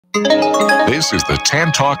This is the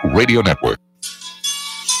Tan Talk Radio Network.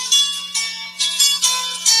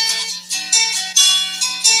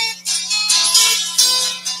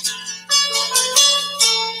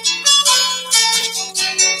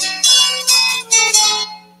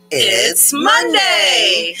 It's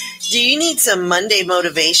Monday! Do you need some Monday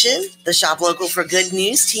motivation? The Shop Local for Good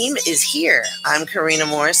News team is here. I'm Karena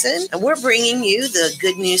Morrison, and we're bringing you the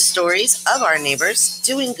good news stories of our neighbors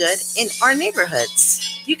doing good in our neighborhoods.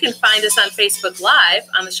 You can find us on Facebook Live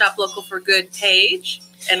on the Shop Local for Good page,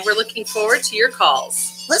 and we're looking forward to your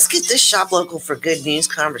calls. Let's get this Shop Local for Good News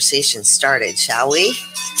conversation started, shall we?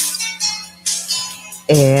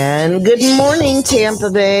 And good morning,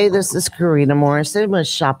 Tampa Bay. This is Karena Morrison with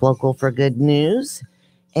Shop Local for Good News.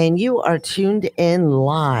 And you are tuned in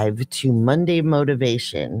live to Monday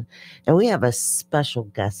Motivation. And we have a special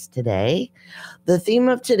guest today. The theme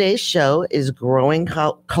of today's show is growing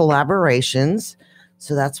collaborations.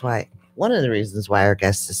 So that's why, one of the reasons why our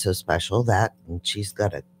guest is so special, and she's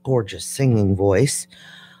got a gorgeous singing voice.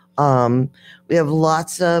 We have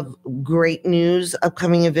lots of great news,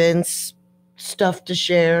 upcoming events, stuff to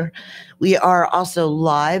share. We are also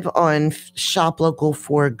live on Shop Local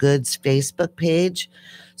for Good's Facebook page.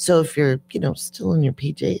 So if you're, still in your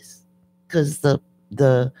PJs because the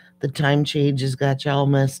time change has got you all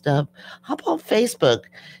messed up, hop on Facebook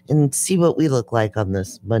and see what we look like on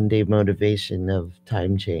this Monday motivation of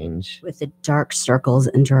time change. With the dark circles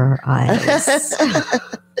under our eyes.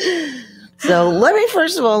 So let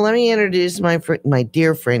me introduce my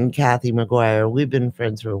dear friend, Kathy McGuire. We've been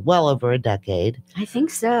friends for well over a decade. I think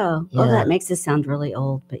so. Yeah. Well, that makes us sound really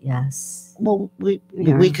old, but yes. Well, we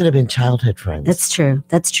could have been childhood friends. That's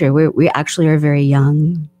true. We actually are very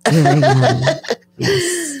young. Very young.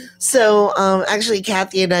 Yes. So actually,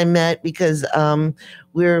 Kathy and I met because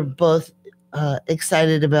we're both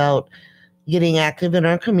excited about getting active in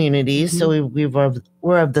our communities. Mm-hmm. So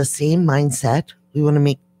we're of the same mindset. We want to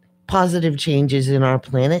make positive changes in our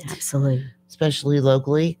planet. Absolutely. Especially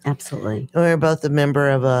locally. Absolutely. And we're both a member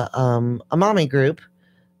of a mommy group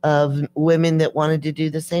of women that wanted to do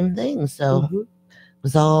the same thing. So it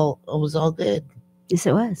was all good. Yes,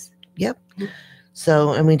 it was. Yep.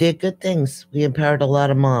 So, and we did good things. We empowered a lot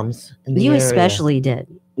of moms in the You area. especially did.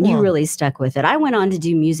 You really stuck with it. I went on to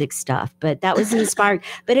do music stuff, but that was inspiring.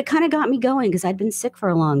 But it kind of got me going because I'd been sick for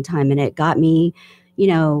a long time, and it got me,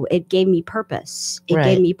 it gave me purpose. It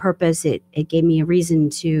gave me purpose. It gave me a reason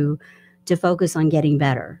to focus on getting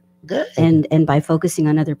better. Good. And by focusing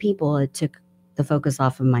on other people, it took the focus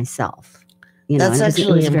off of myself. That's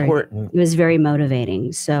actually important. It was very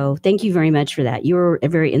motivating. So thank you very much for that. You were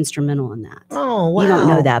very instrumental in that. Oh, wow. You don't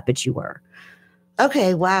know that, but you were.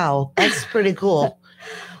 Okay, wow. That's pretty cool.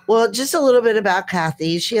 Well, just a little bit about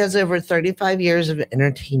Kathy. She has over 35 years of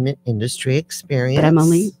entertainment industry experience. But I'm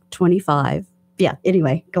only 25. Yeah.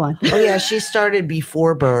 Anyway, go on. Oh, yeah. She started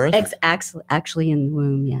before birth. Actually in the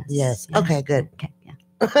womb. Yes. Yes. Yeah. Okay, good. Okay. Yeah.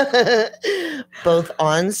 Both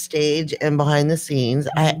on stage and behind the scenes.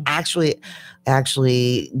 I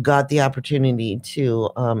actually got the opportunity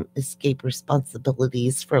to escape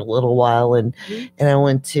responsibilities for a little while. And I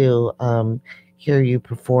went to hear you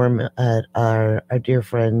perform at our dear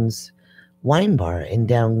friend's wine bar in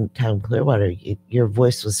downtown Clearwater. Your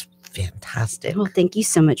voice was fantastic. Well, thank you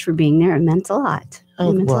so much for being there. It meant a lot.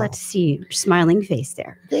 Oh, it meant a lot to see your smiling face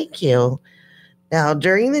there. Thank you. Now,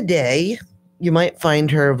 during the day, you might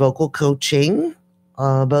find her vocal coaching,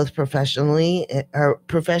 both professional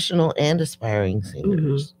and aspiring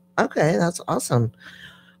singers. Mm-hmm. Okay, that's awesome.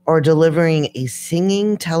 Or delivering a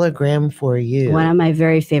singing telegram for you. One of my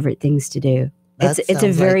very favorite things to do. It's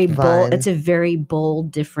a very bold. It's a very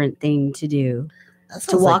bold, different thing to do.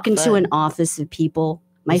 To walk into an office of people.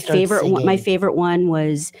 My favorite one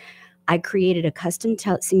was I created a custom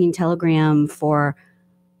singing telegram for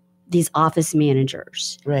these office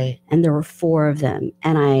managers. Right. And there were 4 of them.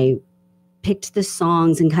 And I picked the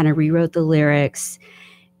songs and kind of rewrote the lyrics.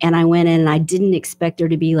 And I went in and I didn't expect there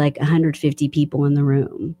to be like 150 people in the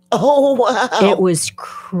room. Oh, wow. It was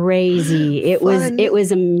crazy. It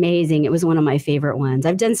was amazing. It was one of my favorite ones.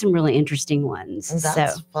 I've done some really interesting ones.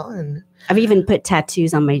 That's fun. I've even put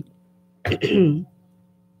tattoos on my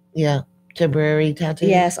yeah, temporary tattoos.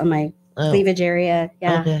 Yes, on my cleavage area.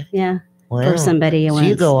 Yeah. Okay. Yeah. Wow. For somebody. So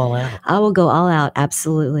you go all out. I will go all out.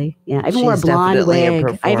 Absolutely. Yeah. I even wore a blonde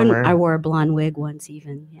wig. I wore a blonde wig once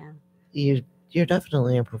even. Yeah. You're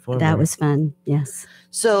definitely a performer. That was fun. Yes.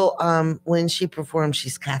 So when she performs,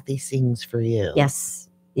 she's Kathy Sings for You. Yes.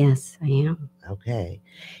 Yes, I am. Okay.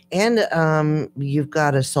 And you've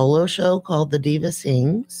got a solo show called The Diva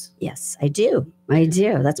Sings. Yes, I do.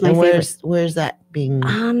 That's my favorite. Where's that being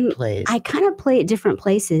played? I kind of play at different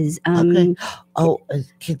places. Okay.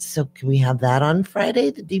 Kids, so can we have that on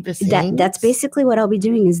Friday, The Diva Sings? That's basically what I'll be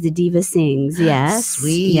doing is The Diva Sings. Yes.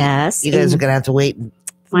 Sweet. Yes. You guys are going to have to wait.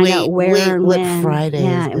 Find out where and what when. Friday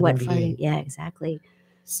yeah, is and what be. Friday. Yeah, exactly.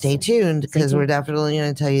 Stay tuned because we're definitely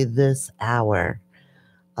going to tell you this hour.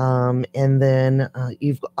 And then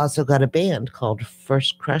you've also got a band called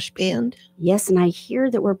First Crush Band. Yes, and I hear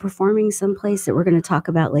that we're performing someplace that we're going to talk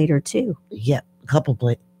about later too. Yeah, a couple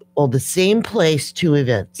places. Well, the same place, 2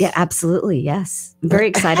 events. Yeah, absolutely. Yes, I'm very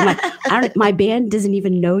excited. My band doesn't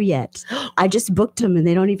even know yet. I just booked them, and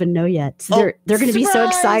they don't even know yet. So they're going to be so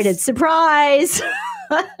excited. Surprise!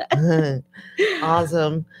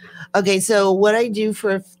 Awesome. Okay, so what I do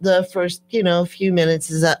for the first, few minutes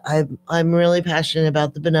is that I'm really passionate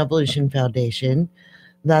about the Benevolution Foundation.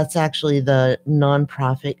 That's actually the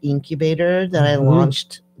nonprofit incubator that I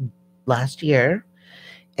launched last year.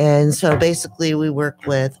 And so basically we work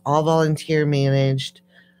with all volunteer managed,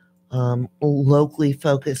 locally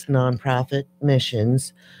focused nonprofit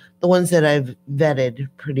missions, the ones that I've vetted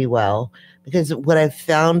pretty well, because what I've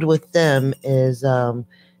found with them is they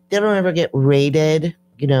don't ever get rated,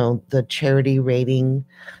 the charity rating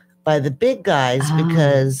by the big guys,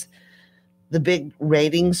 because the big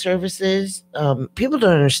rating services, people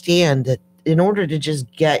don't understand that in order to just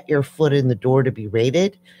get your foot in the door to be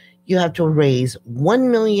rated, you have to raise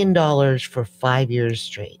 $1 million for 5 years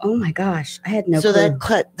straight. Oh my gosh, I had no clue.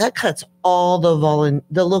 So that cuts all the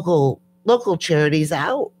local charities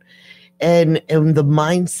out, and the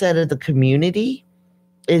mindset of the community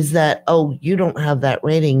is that, oh, you don't have that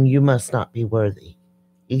rating, you must not be worthy.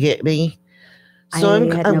 You get me? So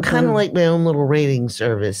I'm kind of like my own little rating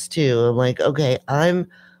service too. I'm like, okay, I'm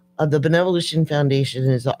the Benevolution Foundation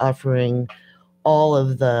is offering all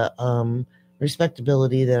of the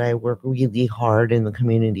respectability that I work really hard in the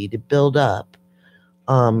community to build up.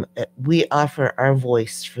 We offer our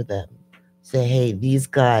voice for them. Say, hey, these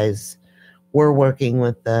guys, we're working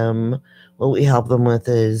with them. What we help them with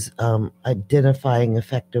is identifying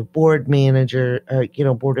effective board manager,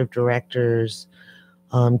 or board of directors,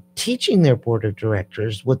 teaching their board of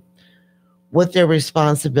directors what their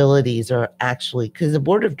responsibilities are actually. Because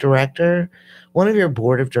one of your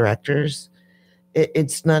board of directors,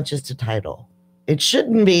 it's not just a title. It should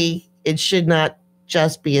not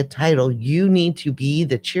just be a title. You need to be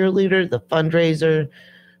the cheerleader, the fundraiser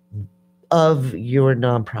of your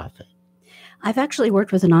nonprofit. I've actually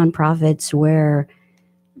worked with nonprofits where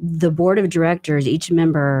the board of directors, each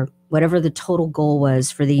member, whatever the total goal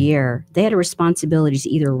was for the year, they had a responsibility to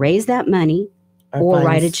either raise that money or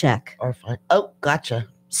write a check. Oh, gotcha.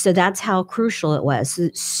 So that's how crucial it was.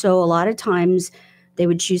 So a lot of times they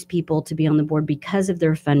would choose people to be on the board because of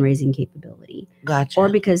their fundraising capability. Gotcha. Or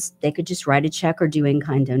because they could just write a check or do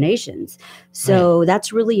in-kind donations. So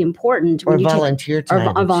that's really important. Or volunteer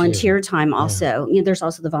time. Or volunteer time also. There's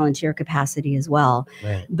also the volunteer capacity as well.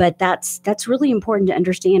 Right. But that's really important to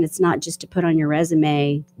understand. It's not just to put on your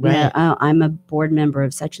resume, I'm a board member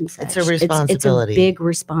of such and such. It's a responsibility. It's a big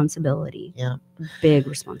responsibility. Yeah. Big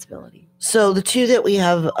responsibility. So the 2 that we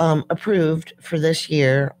have approved for this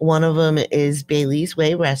year, one of them is Bailey's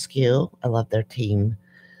Way Rescue. I love their team.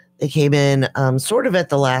 They came in sort of at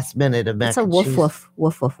the last minute of It's a woof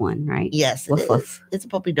woof one, right? Yes, woof woof. It's a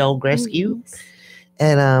puppy dog rescue. Yes.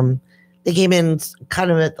 And they came in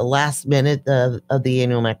kind of at the last minute of the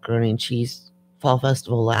annual Macaroni and Cheese Fall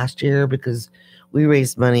Festival last year, because we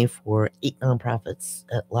raised money for 8 nonprofits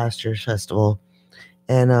at last year's festival.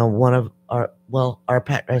 And one of our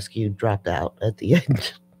pet rescue dropped out at the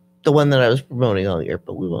end. The one that I was promoting all year,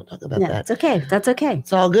 but we won't talk about that. That's okay. That's okay.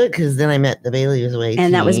 It's all good, because then I met the Bailey's Way team,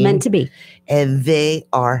 and that was meant to be. And they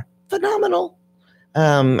are phenomenal.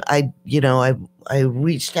 I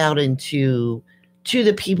reached out to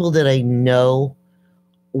the people that I know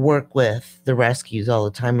work with the rescues all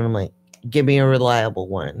the time, and I'm like, give me a reliable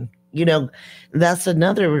one. That's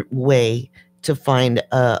another way to find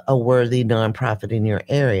a worthy nonprofit in your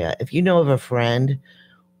area. If you know of a friend,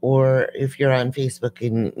 or if you're on Facebook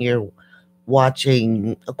and you're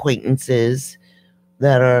watching acquaintances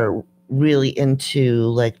that are really into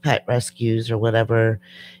like pet rescues or whatever,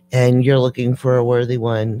 and you're looking for a worthy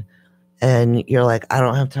one, and you're like, I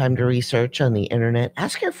don't have time to research on the internet,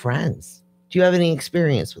 ask your friends. Do you have any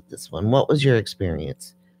experience with this one? What was your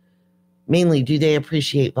experience? Mainly, do they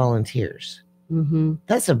appreciate volunteers? Mm-hmm.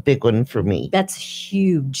 That's a big one for me. That's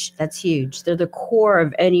huge. They're the core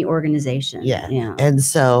of any organization. Yeah. And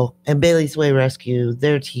Bailey's Way Rescue,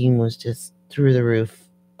 their team was just through the roof.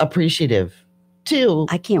 appreciative too.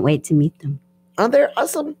 I can't wait to meet them. Oh, they're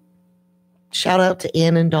awesome. Shout out to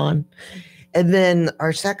Ann and Dawn. And then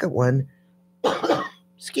our second one,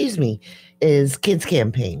 excuse me, is Kids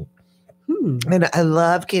Campaign. And I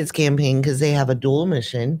love Kids Campaign because they have a dual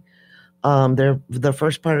mission. The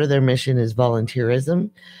first part of their mission is volunteerism.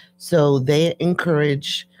 So they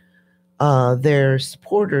encourage their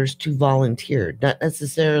supporters to volunteer, not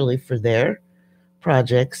necessarily for their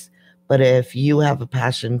projects, but if you have a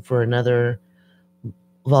passion for another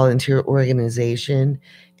volunteer organization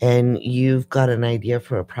and you've got an idea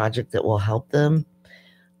for a project that will help them,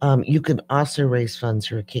 you can also raise funds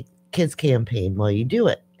for a Kids Campaign while you do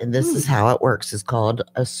it. And this is how it works. It's called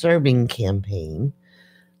a serving campaign.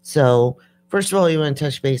 So first of all, you want to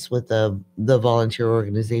touch base with the volunteer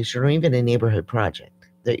organization or even a neighborhood project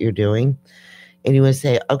that you're doing. And you want to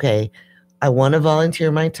say, okay, I want to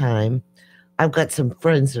volunteer my time. I've got some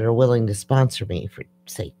friends that are willing to sponsor me for,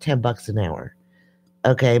 say, $10 an hour.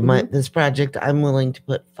 Okay, this project, I'm willing to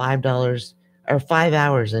put $5 or 5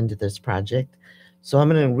 hours into this project. So I'm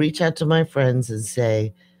going to reach out to my friends and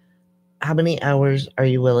say, how many hours are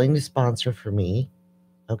you willing to sponsor for me?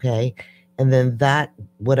 Okay. And then that,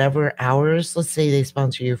 whatever hours, let's say they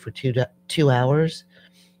sponsor you for 2 hours,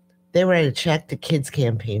 they write a check to Kids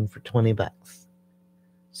Campaign for $20.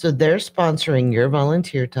 So they're sponsoring your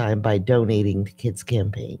volunteer time by donating to Kids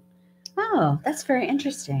Campaign. Oh, that's very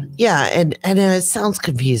interesting. Yeah, and it sounds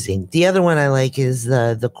confusing. The other one I like is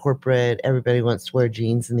the corporate, everybody wants to wear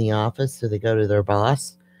jeans in the office, so they go to their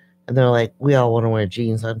boss. And they're like, we all want to wear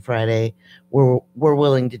jeans on Friday. We're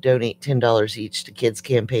willing to donate $10 each to Kids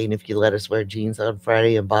Campaign if you let us wear jeans on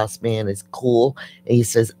Friday. And boss man is cool. And he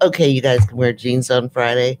says, okay, you guys can wear jeans on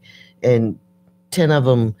Friday. And 10 of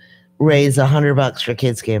them raise $100 for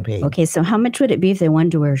Kids Campaign. Okay, so how much would it be if they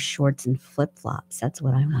wanted to wear shorts and flip-flops? That's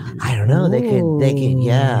what I want. I don't know. They could,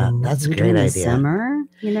 yeah, that's a great idea. Summer,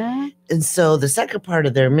 you know? And so the second part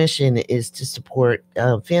of their mission is to support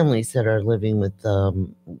families that are living with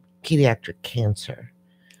pediatric cancer.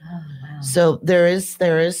 Oh, wow. So there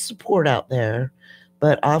is support out there,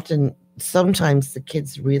 but sometimes the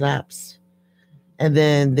kids relapse. And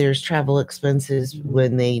then there's travel expenses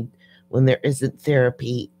when there isn't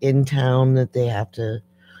therapy in town that they have to,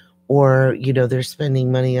 or, they're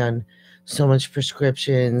spending money on so much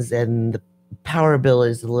prescriptions and the power bill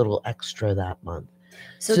is a little extra that month.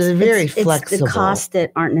 So they're very flexible. It's the costs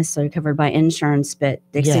that aren't necessarily covered by insurance, but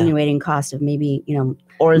the extenuating cost of maybe,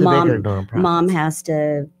 or the bigger nonprofits. Mom has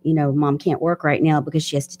to, mom can't work right now because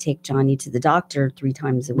she has to take Johnny to the doctor 3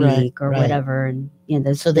 times a week or whatever. And,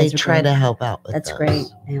 so they try to help out with That's those. great.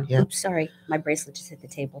 Yeah. Yeah. Oops, sorry. My bracelet just hit the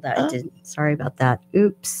table. That didn't. Sorry about that.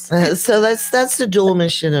 Oops. So that's the dual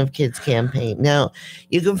mission of Kids Campaign. Now,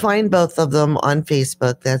 you can find both of them on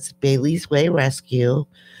Facebook. That's Bailey's Way Rescue.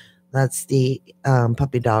 That's the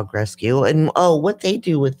puppy dog rescue. And what they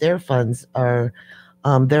do with their funds are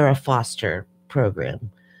they're a foster program.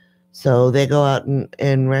 So they go out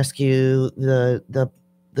and rescue the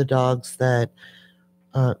dogs that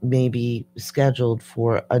may be scheduled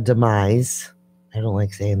for a demise. I don't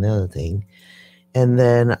like saying the other thing. And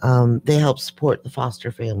then they help support the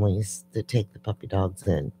foster families that take the puppy dogs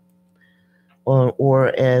in.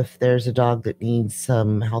 Or if there's a dog that needs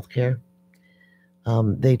some health care,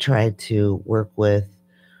 they try to work with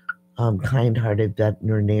kind-hearted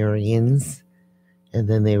veterinarians, and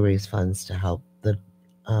then they raise funds to help the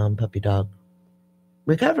puppy dog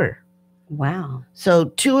recover. Wow. So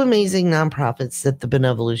 2 amazing nonprofits that the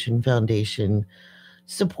Benevolution Foundation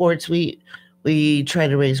supports. We try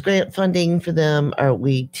to raise grant funding for them, or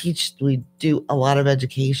we do a lot of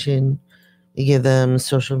education. We give them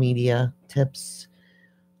social media tips.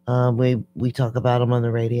 We talk about them on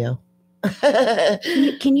the radio.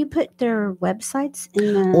 Can you put their websites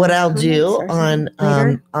in the what I'll do on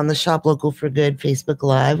the Shop Local for Good Facebook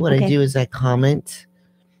Live, what I do is I comment.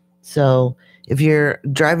 So if you're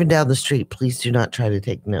driving down the street, please do not try to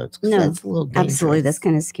take notes. No, that's a little dangerous. Absolutely. That's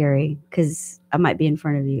kind of scary because I might be in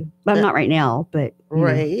front of you. But I'm not right now, but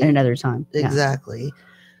at another time. Exactly. Yeah.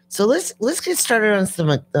 So let's get started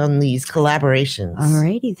on these collaborations.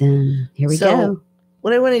 Alrighty then. Here we go.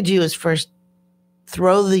 What I want to do is first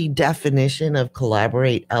throw the definition of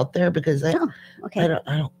collaborate out there because I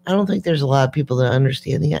don't think there's a lot of people that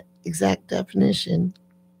understand the exact definition.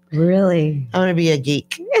 Really? I'm going to be a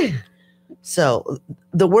geek. So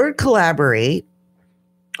the word collaborate,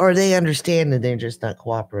 or they understand and they're just not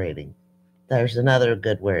cooperating. There's another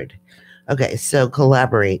good word. Okay, so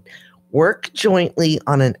collaborate. Work jointly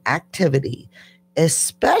on an activity,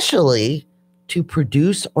 especially to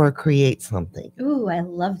produce or create something. Ooh, I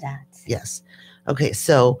love that. Yes. Okay,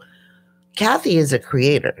 so Kathy is a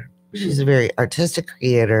creator. She's a very artistic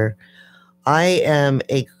creator. I am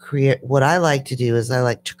a creator. What I like to do is I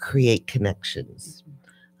like to create connections.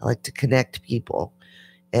 I like to connect people.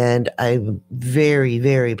 And I'm very,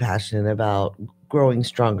 very passionate about growing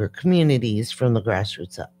stronger communities from the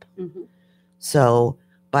grassroots up. Mm-hmm. So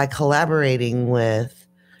by collaborating with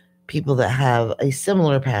people that have a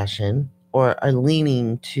similar passion or are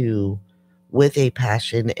leaning to with a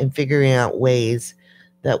passion and figuring out ways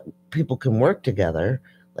that people can work together,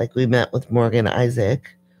 like we met with Morgan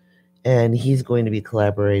Isaac, and he's going to be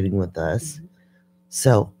collaborating with us. Mm-hmm.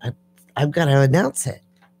 So I've got to announce it.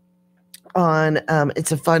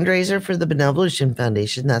 It's a fundraiser for the Benevolution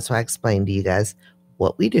Foundation. That's why I explained to you guys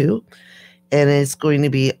what we do. And it's going to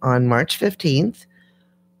be on March 15th.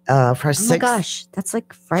 My gosh, that's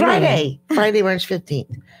like Friday, March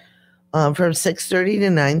 15th. From 6:30 to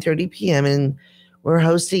 9:30 p.m. And we're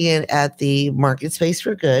hosting it at the Market Space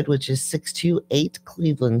for Good, which is 628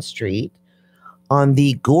 Cleveland Street on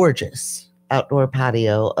the gorgeous outdoor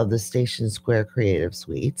patio of the Station Square Creative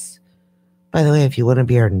Suites. By the way, if you want to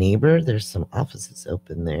be our neighbor, there's some offices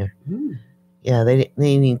open there. Mm. Yeah, they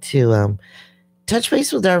need to touch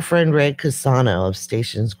base with our friend Ray Casano of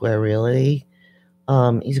Station Square Realty.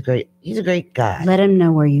 He's a great guy. Let him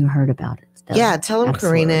know where you heard about it. Yeah, tell him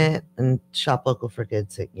Karena and Shop Local for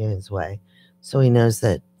Good sent you his way, so he knows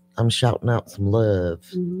that I'm shouting out some love.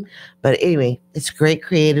 Mm-hmm. But anyway, it's a great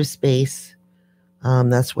creative space.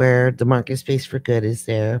 That's where the Market Space for Good is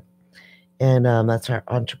there. And that's our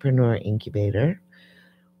entrepreneur incubator,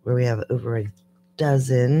 where we have over a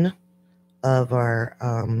dozen of our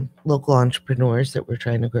local entrepreneurs that we're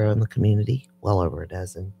trying to grow in the community. Well over a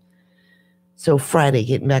dozen. So Friday,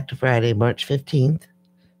 getting back to Friday, March 15th,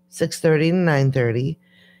 6:30 to 9:30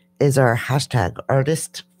 is our hashtag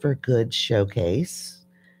Artist for Good showcase.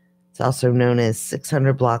 It's also known as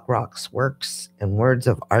 600 Block Rocks Works and Words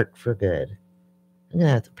of Art for Good. I'm going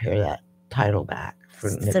to have to pare that title back.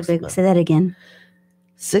 Say that again.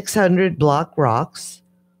 600 Block Rocks,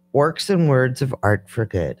 Works and Words of Art for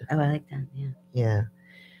Good. Oh, I like that. Yeah. Yeah.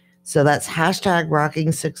 So that's hashtag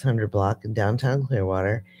Rocking 600 Block in downtown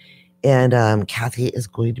Clearwater. And Kathy is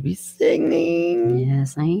going to be singing.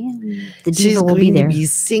 Yes, I am. The diva She's will going be there. to be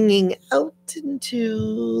singing out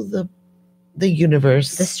into the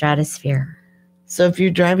universe. The stratosphere. So if you're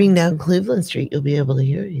driving down Cleveland Street, you'll be able to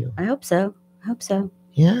hear you. I hope so.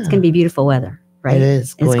 Yeah. It's going to be beautiful weather. Right. It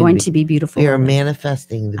is. It's going to be beautiful. We are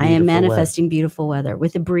manifesting the beautiful I am manifesting beautiful weather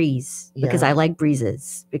with a breeze because I like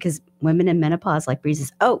breezes. Because women in menopause like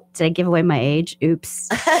breezes. Oh, did I give away my age? Oops.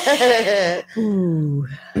 Ooh.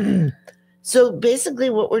 So basically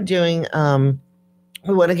what we're doing,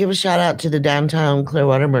 we want to give a shout out to the Downtown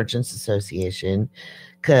Clearwater Merchants Association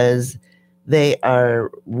because they are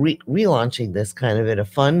relaunching this kind of in a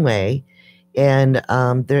fun way. And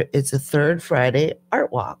it's a third Friday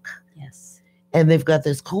art walk. Yes. And they've got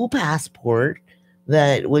this cool passport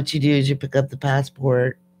that what you do is you pick up the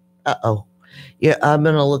passport. Yeah, I'm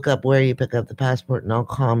going to look up where you pick up the passport and I'll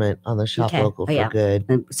comment on the Shop Local for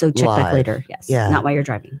Good. So check back later. Yes. Yeah. Not while you're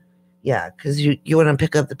driving. Yeah, because you want to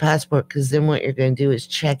pick up the passport because then what you're going to do is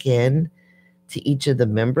check in to each of the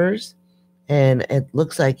members. And it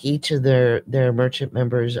looks like each of their merchant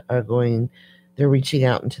members they're reaching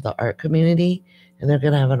out into the art community and they're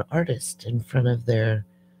going to have an artist in front of their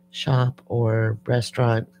shop or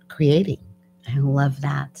restaurant creating. I love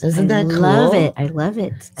that. Isn't that cool? I love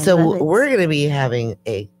it. So we're going to be having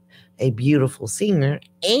a beautiful singer,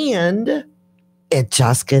 and it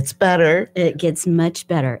just gets better. It gets much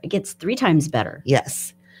better. It gets 3 times better.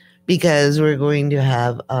 Yes, because we're going to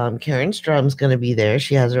have Karen Strum's going to be there.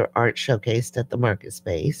 She has her art showcased at the Market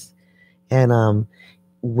Space, and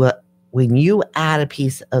when you add a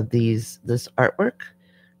piece of this artwork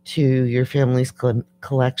to your family's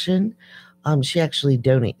collection, she actually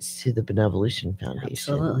donates to the Benevolution Foundation.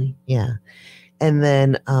 Absolutely. Yeah. And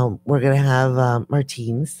then we're going to have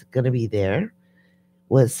Martins going to be there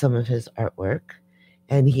with some of his artwork.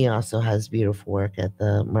 And he also has beautiful work at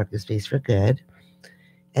the Market Space for Good.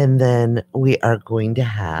 And then we are going to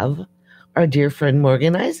have our dear friend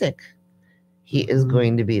Morgan Isaac. He is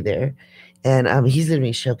going to be there. And he's going to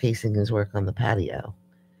be showcasing his work on the patio.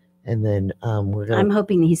 And then I'm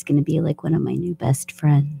hoping that he's going to be like one of my new best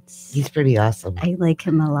friends. He's pretty awesome. I like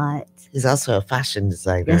him a lot. He's also a fashion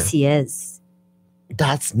designer. Yes, he is.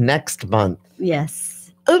 That's next month.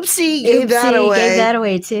 Yes. Oopsie, gave that away. Gave that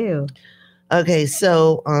away too. Okay,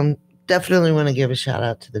 so definitely want to give a shout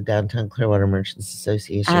out to the Downtown Clearwater Merchants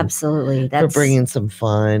Association. Absolutely. For bringing some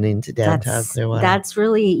fun into downtown Clearwater. That's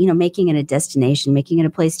really, making it a destination, making it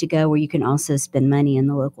a place to go where you can also spend money in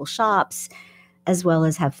the local shops. as well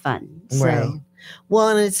as have fun. So, right. Well,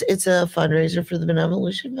 and it's a fundraiser for the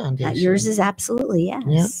Benevolution Foundation. Yours is absolutely, yes.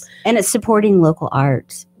 Yep. And it's supporting local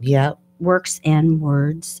art. Yep. Works and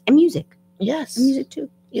words and music. Yes. And music too.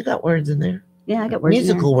 You got words in there. Yeah, I got words.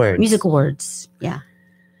 Musical words. Musical words. Yeah.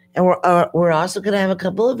 And we're also going to have a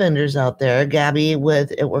couple of vendors out there. Gabby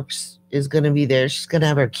with It Works is going to be there. She's going to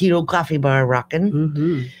have her keto coffee bar rocking.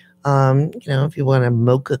 Mm-hmm. If you want a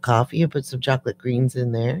mocha coffee, you put some chocolate greens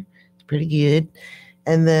in there. It's pretty good.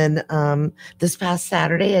 And then this past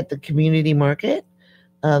Saturday at the community market,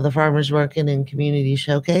 the farmers market and community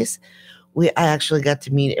showcase, I actually got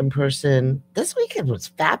to meet in person. This weekend was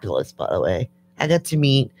fabulous, by the way. I got to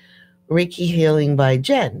meet Reiki Healing by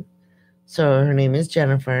Jen. So her name is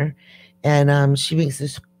Jennifer, and she makes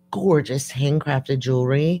this gorgeous handcrafted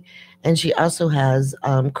jewelry, and she also has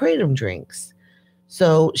kratom drinks.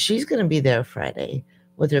 So she's going to be there Friday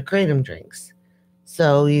with her kratom drinks.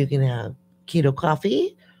 So you can have keto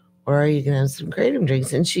coffee, or you can have some kratom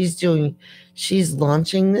drinks. And she's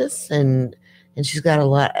launching this, and she's got a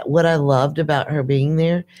lot. What I loved about her being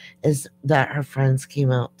there is that her friends came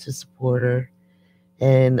out to support her,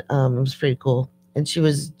 and it was pretty cool. And she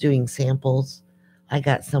was doing samples. I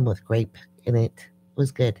got some with grape in it. It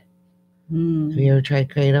was good. Have you ever tried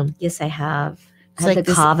kratom? Yes, I have. It's I had like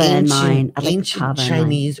the this kava in mine. I like ancient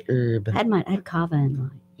Chinese herb. I had kava in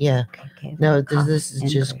mine. Yeah. Okay. No, this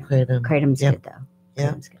is just kratom. Kratom's good though.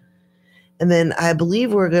 Yeah. And then I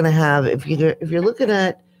believe we're gonna have, if you're looking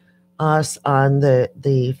at us on the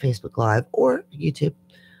Facebook Live or YouTube,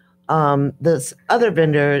 this other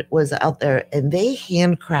vendor was out there and they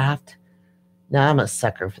handcraft. Now I'm a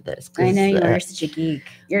sucker for this. I know you are such a geek.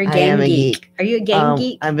 You're a game geek. Are you a game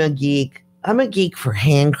geek? I'm a geek. I'm a geek for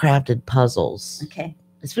handcrafted puzzles. Okay.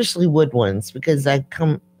 Especially wood ones, because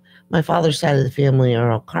my father's side of the family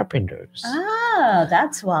are all carpenters. Oh,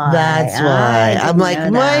 that's why. I'm like,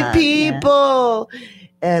 my people. Yeah.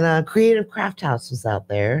 And Creative Craft House was out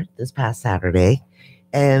there this past Saturday,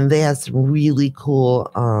 and they had some really cool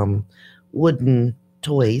wooden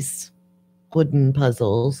toys, wooden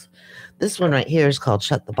puzzles. This one right here is called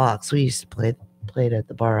Shut the Box. We used to play it at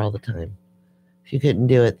the bar all the time. If you couldn't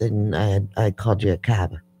do it, then I called you a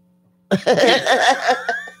cab.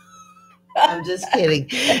 I'm just kidding.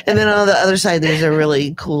 And then on the other side, there's a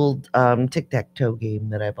really cool tic-tac-toe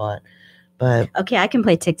game that I bought. But okay, I can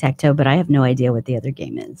play tic-tac-toe, but I have no idea what the other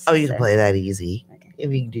game is. Oh, you can play that easy. Okay.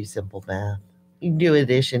 If you can do simple math. You can do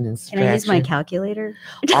addition and subtraction. Can I use my calculator?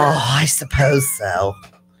 Oh, I suppose so.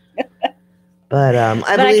 But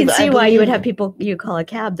I can see why you would have people you call a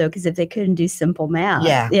cab though, because if they couldn't do simple math.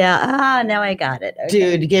 Yeah. Yeah. Now I got it.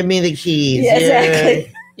 Okay. Dude, give me the keys. Yeah,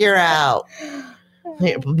 exactly. You're out.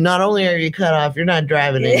 Not only are you cut off, you're not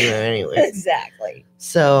driving anywhere anyway. Exactly.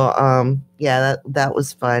 So that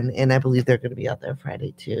was fun. And I believe they're going to be out there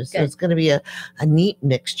Friday too. So It's going to be a neat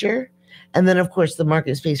mixture. And then of course the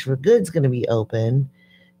market space for goods going to be open.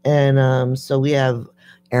 And so we have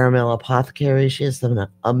Aramel Apothecary. She has some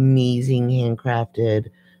amazing handcrafted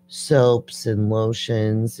soaps and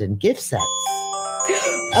lotions and gift sets.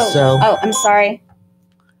 Oh, I'm sorry.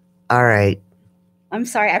 All right. I'm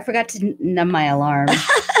sorry. I forgot to numb my alarm.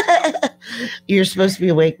 You're supposed to be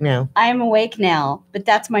awake now. I'm awake now, but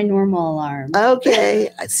that's my normal alarm. Okay.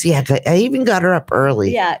 See, I even got her up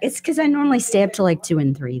early. Yeah, it's because I normally stay up till like 2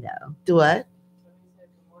 and 3 though. Do what?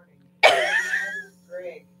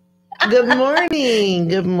 Good morning.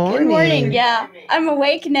 Good morning. Good morning. Yeah, I'm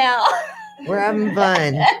awake now. We're having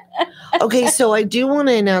fun. Okay, so I do want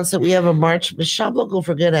to announce that we have Shop Local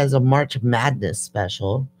for Good has a March Madness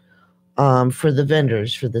special for the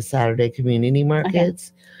vendors for the Saturday community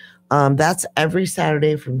markets. Okay. That's every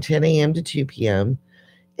Saturday from 10 a.m. to 2 p.m.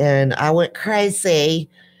 And I went crazy.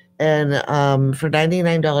 And for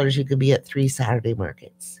 $99, you could be at 3 Saturday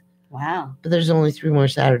markets. Wow. But there's only 3 more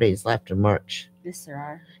Saturdays left in March. Yes, there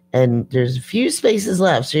are. And there's a few spaces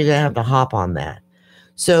left, so you're going to have to hop on that.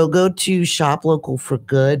 So go to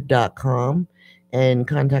shoplocalforgood.com and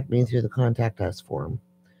contact me through the Contact Us form.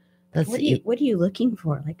 What are you looking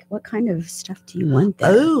for? Like, what kind of stuff do you want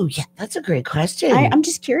there? Oh, yeah, that's a great question. I'm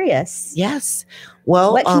just curious. Yes.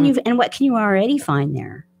 Well, what can you already find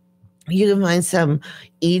there? You can find some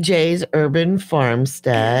EJ's Urban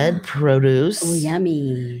Farmstead produce. Oh,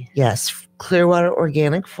 yummy. Yes, Clearwater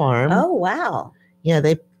Organic Farm. Oh, wow. Yeah,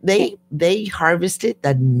 they harvest it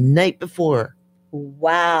the night before.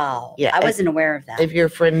 Wow. Yeah, I wasn't aware of that. If you're a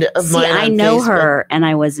friend of mine, I know Facebook, her, and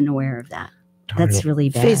I wasn't aware of that. That's really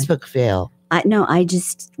bad. Facebook fail. I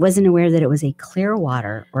just wasn't aware that it was a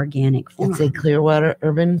Clearwater Organic Farm. It's a Clearwater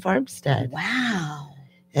Urban Farmstead. Wow.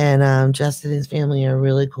 And Justin and his family are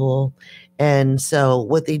really cool. And so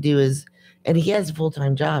what they do is And he has a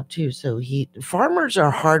full-time job too. So farmers are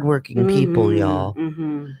hardworking people, y'all.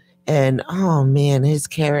 And oh man, his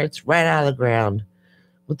carrots right out of the ground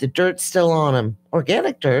with the dirt still on them.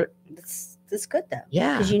 Organic dirt. That's good though.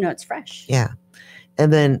 Yeah. Because you know it's fresh. Yeah.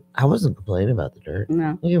 And then I wasn't complaining about the dirt.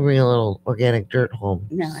 No. You can bring a little organic dirt home.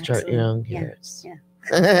 No, start your own yeah. carrots.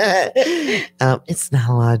 Yeah. It's not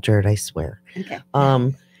a lot of dirt, I swear. Okay.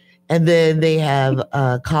 And then they have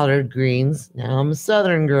collard greens. Now I'm a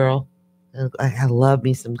Southern girl. I love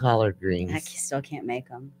me some collard greens. I still can't make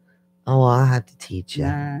them. Oh, well, I'll have to teach you.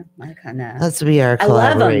 Nah, Let's be our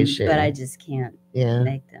collaboration. I love them, but I just can't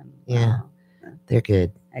make them. Yeah. They're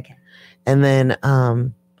good. Okay. And then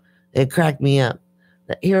it cracked me up.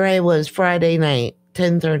 Here I was Friday night,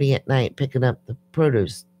 10:30 at night, picking up the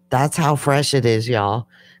produce. That's how fresh it is, y'all.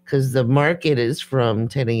 Because the market is from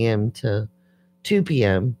 10 a.m. to 2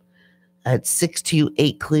 p.m. at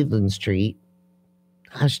 628 Cleveland Street.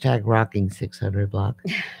 # rocking 600 block.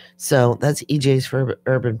 So that's EJ's for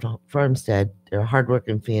Urban Farmstead. They're a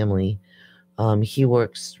hardworking family. He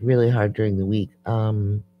works really hard during the week.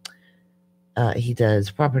 He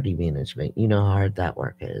does property management. You know how hard that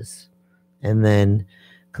work is. And then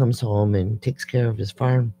comes home and takes care of his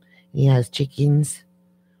farm. He has chickens.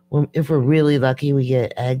 Well, if we're really lucky, we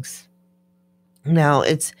get eggs. Now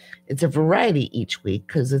it's a variety each week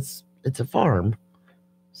because it's a farm.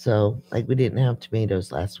 So like we didn't have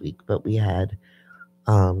tomatoes last week, but we had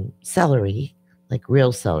celery, like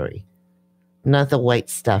real celery, not the white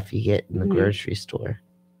stuff you get in the grocery store.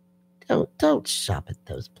 Don't shop at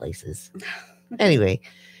those places. Anyway,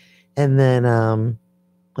 and then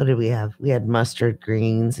what did we have? We had mustard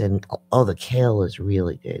greens, and the kale is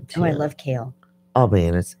really good too. Oh, I love kale. Oh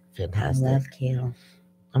man, it's fantastic. I love kale.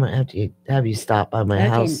 I'm gonna have to have you stop by my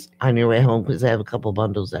house on your way home because I have a couple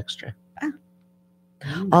bundles extra.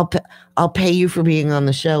 I'll pay you for being on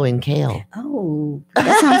the show in kale. Oh,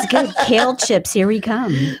 that sounds good. Kale chips, here we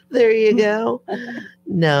come. There you go.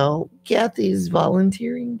 No, Kathy's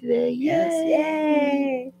volunteering today. Yes,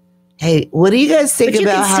 yay! Hey, what do you guys think about you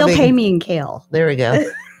can still pay me in kale? There we go.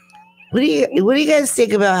 What do you guys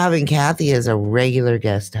think about having Kathy as a regular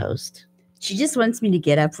guest host? She just wants me to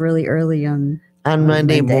get up really early on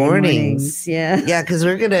Monday mornings. Yeah, yeah, because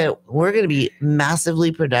we're gonna be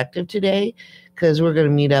massively productive today. Because we're going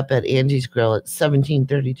to meet up at Angie's Grill at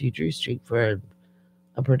 1732 Drew Street for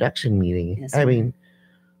a production meeting. Yes, I mean,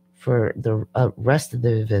 for the rest of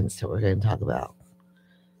the events that we're going to talk about.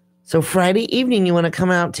 So Friday evening, you want to come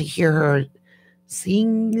out to hear her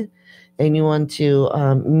sing, and you want to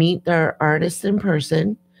meet our artists in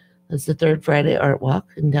person. That's the third Friday Art Walk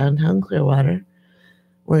in downtown Clearwater.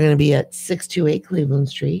 We're going to be at 628 Cleveland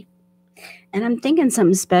Street. And I'm thinking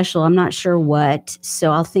something special. I'm not sure what.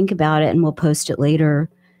 So I'll think about it and we'll post it later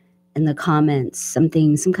in the comments. Some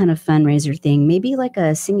kind of fundraiser thing. Maybe like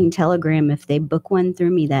a singing telegram if they book one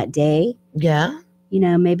through me that day. Yeah. You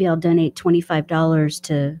know, maybe I'll donate $25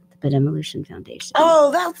 to the Benevolution Foundation.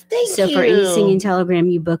 Oh, thank you. So for any singing telegram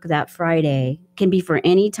you book that Friday, can be for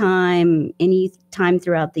any time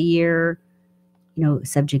throughout the year. You know,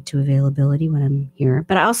 subject to availability when I'm here.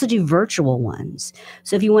 But I also do virtual ones.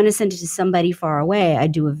 So if you want to send it to somebody far away, I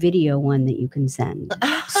do a video one that you can send.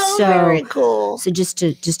 Oh, very cool. So just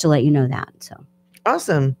to let you know that. So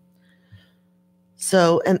awesome.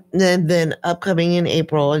 So and then upcoming in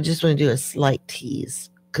April, I just want to do a slight tease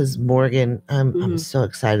because Morgan, I'm so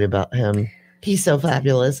excited about him. He's so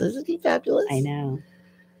fabulous. Isn't he fabulous? I know.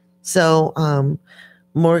 So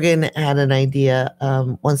Morgan had an idea.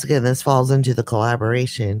 Once again, this falls into the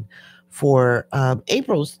collaboration for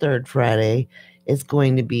April's third Friday. It's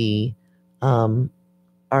going to be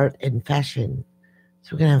art and fashion.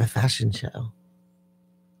 So we're gonna have a fashion show,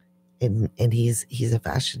 and he's a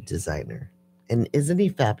fashion designer, and isn't he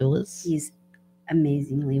fabulous? He's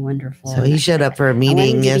amazingly wonderful. So he showed up for a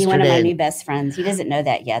meeting yesterday. He's one of my new best friends. He doesn't know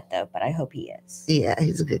that yet, though, but I hope he is. Yeah,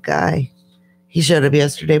 he's a good guy. He showed up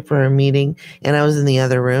yesterday for a meeting, and I was in the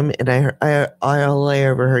other room, and all I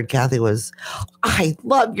overheard Kathy was, "I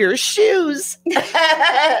love your shoes,"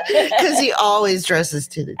 because he always dresses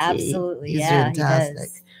to the T. Absolutely, he's fantastic. He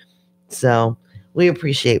does. So we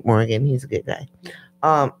appreciate Morgan. He's a good guy,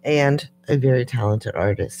 and a very talented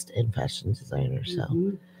artist and fashion designer.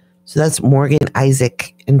 So that's Morgan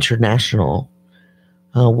Isaac International.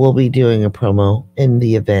 We'll be doing a promo in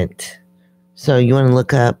the event. So you want to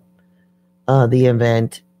look up the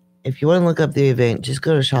event. If you want to look up the event, just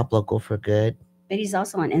go to Shop Local for Good. But he's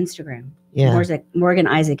also on Instagram. Yeah. Morgan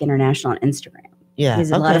Isaac International on Instagram. Yeah. He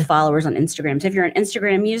has a lot of followers on Instagram. So if you're an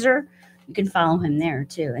Instagram user, you can follow him there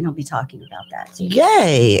too. And he'll be talking about that too.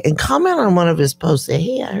 Yay. And comment on one of his posts. Say,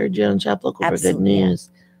 hey, I heard you on Shop Local for Good News.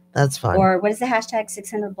 That's fun. Or what is the hashtag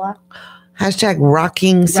 600 block? Hashtag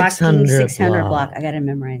rocking 600 block. I got to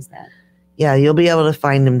memorize that. Yeah, you'll be able to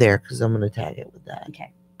find them there because I'm going to tag it with that.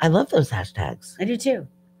 Okay. I love those hashtags. I do too.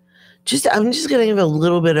 I'm just going to give a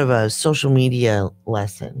little bit of a social media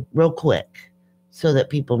lesson real quick so that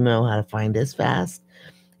people know how to find us fast.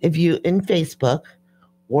 If you in Facebook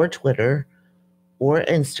or Twitter or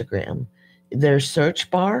Instagram, there's search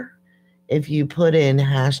bar. If you put in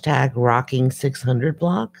hashtag rocking 600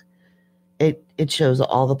 block, it shows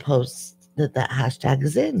all the posts that hashtag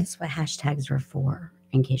is in. That's what hashtags are for,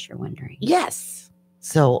 in case you're wondering. Yes.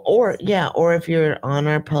 So, or if you're on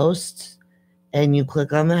our posts and you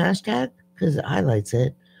click on the hashtag, because it highlights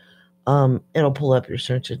it, it'll pull up your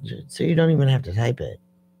search engine. So you don't even have to type it.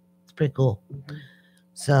 It's pretty cool. Mm-hmm.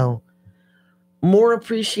 So more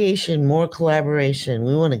appreciation, more collaboration.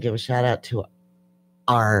 We want to give a shout out to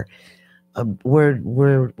our,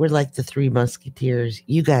 we're like the Three Musketeers.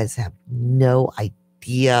 You guys have no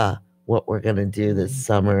idea what we're going to do this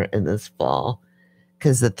summer and this fall,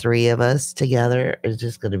 because the three of us together is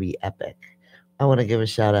just going to be epic. I want to give a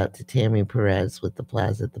shout out to Tammy Perez with the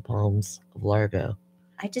Plaza at the Palms of Largo.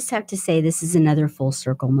 I just have to say this is another full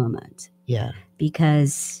circle moment. Yeah.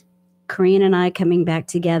 Because Karena and I coming back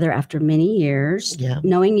together after many years,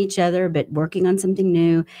 knowing each other, but working on something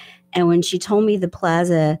new. And when she told me the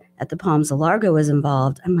Plaza at the Palms of Largo was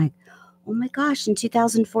involved, I'm like, oh my gosh, in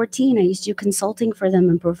 2014, I used to do consulting for them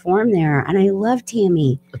and perform there. And I love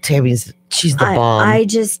Tammy. She's the bomb.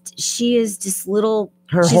 She is just little.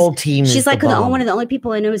 Her whole team is She's like one of the only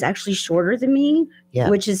people I know who's actually shorter than me,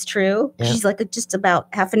 which is true. Yeah. She's like just about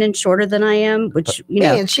half an inch shorter than I am, which,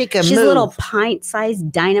 and she's a little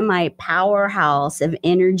pint-sized dynamite powerhouse of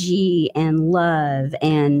energy and love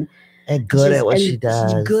and good at what she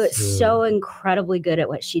does. She's good, so incredibly good at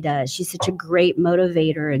what she does. She's such a great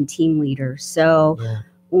motivator and team leader. So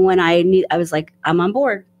when I knew, I was like, I'm on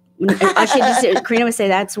board. Karena would say,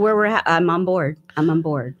 that's where we're at. I'm on board.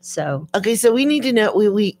 So okay, so we need to know,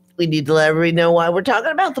 we need to let everybody know why we're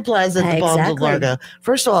talking about the Plaza at the Palms of Largo.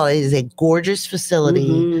 First of all, it is a gorgeous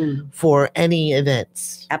facility for any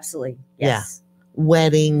events. Absolutely. Yes. Yeah.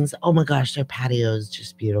 Weddings. Oh my gosh, their patio is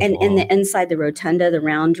just beautiful. And the inside, the rotunda, the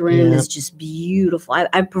round room is just beautiful.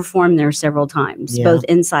 I've performed there several times, both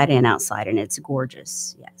inside and outside, and it's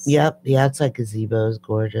gorgeous. Yes. Yep. The outside gazebo is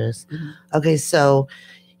gorgeous. Mm-hmm. Okay, so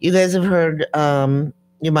you guys have heard,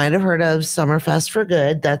 you might have heard of SummerFest for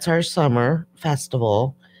Good. That's our summer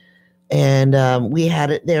festival. And we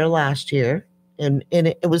had it there last year. And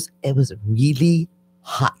it was really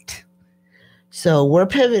hot. So we're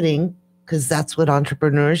pivoting, because that's what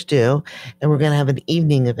entrepreneurs do. And we're going to have an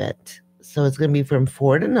evening event. So it's going to be from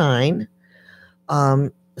 4 to 9.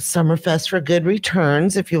 SummerFest for Good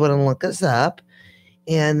returns, if you want to look us up.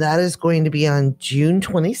 And that is going to be on June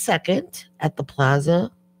 22nd at the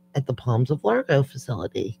Plaza at the Palms of Largo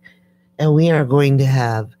facility. And we are going to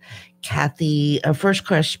have Kathy, a First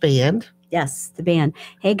Crush band. Yes, the band.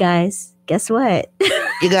 Hey guys, guess what?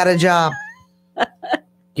 You got a job.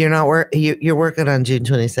 You're working on June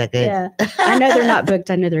 22nd. Yeah. I know they're not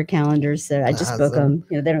booked. I know their calendars, so I just book them.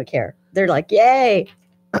 They don't care. They're like, yay.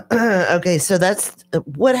 Okay, so that's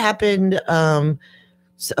what happened.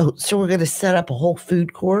 So we're going to set up a whole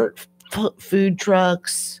food court, food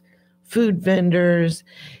trucks, food vendors,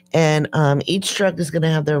 and each truck is going to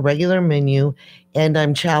have their regular menu, and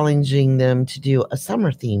I'm challenging them to do a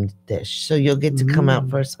summer themed dish. So you'll get to come out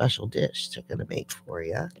for a special dish they're going to make for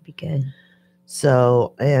you. That'd be good.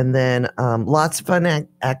 So, and then lots of fun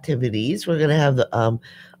activities. We're going to have the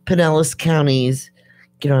Pinellas counties.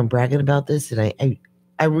 I'm bragging about this, and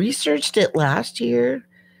I researched it last year,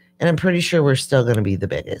 and I'm pretty sure we're still going to be the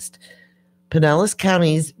biggest. Pinellas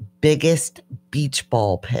County's biggest beach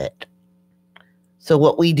ball pit. So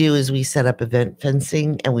what we do is we set up event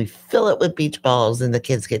fencing and we fill it with beach balls, and the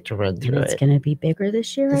kids get to run through it. It's going to be bigger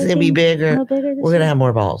this year. It's going to be bigger. We're going to have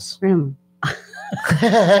more balls. We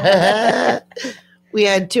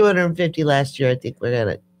had 250 last year. I think we're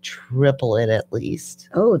going to triple it at least.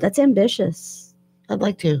 Oh, that's ambitious. I'd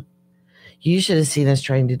like to. You should have seen us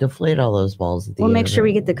trying to deflate all those balls. We'll make sure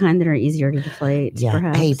we get the kind that are easier to deflate. Yeah.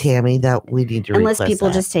 Perhaps. Hey, Tammy, that we need to unless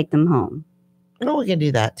people just take them home. No, we can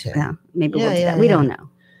do that too. Yeah, maybe we'll do that. We don't know.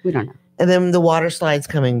 And then the water slide's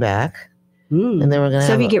coming back. And then we're going to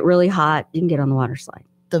So if you get really hot, you can get on the water slide.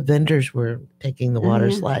 The vendors were taking the water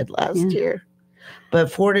slide last year.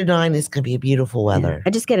 But 4 to 9 is going to be a beautiful weather. Yeah. I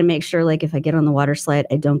just got to make sure, like, if I get on the water slide,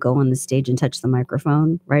 I don't go on the stage and touch the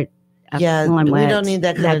microphone, right? While I'm wet. We don't need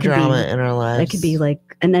that kind of drama in our lives. That could be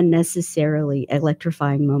like an unnecessarily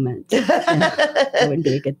electrifying moment. That wouldn't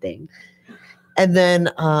be a good thing. And then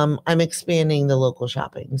I'm expanding the local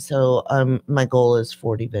shopping. So my goal is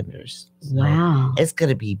 40 vendors. So wow. It's going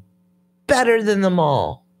to be better than the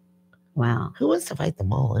mall. Wow. Who wants to fight the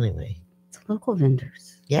mall anyway? It's local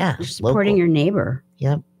vendors. Yeah. You're supporting your neighbor.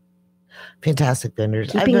 Yep. Fantastic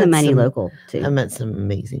vendors. Keeping the money local, too. I met some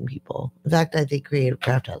amazing people. In fact, I think Creative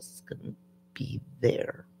Craft House is going to be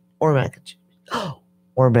there. Or mac and cheese.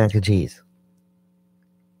 Or mac and cheese.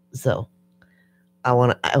 So,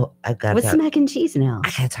 I've got What's the mac and cheese now? I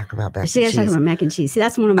can't talk about mac and cheese. See, I talk about mac and cheese. See,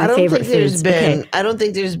 that's one of my favorite foods. I don't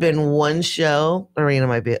think there's been one show. Arena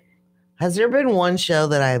might be. Has there been one show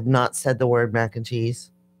that I have not said the word mac and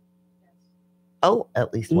cheese? Oh,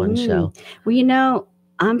 at least one show. Well,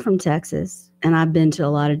 I'm from Texas, and I've been to a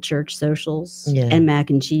lot of church socials, and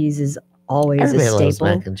mac and cheese is always Everybody a staple. loves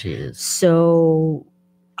mac and cheese. So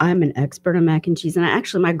I'm an expert on mac and cheese, and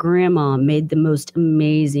my grandma made the most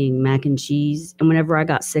amazing mac and cheese. And whenever I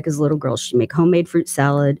got sick as a little girl, she'd make homemade fruit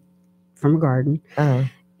salad from her garden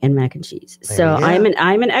and mac and cheese. So I'm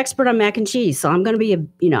an expert on mac and cheese. So I'm going to be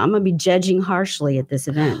I'm going to be judging harshly at this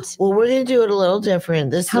event. Well, we're going to do it a little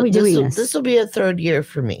different. How are we doing this? This will be a third year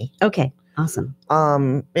for me. Okay. Awesome.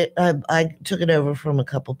 I took it over from a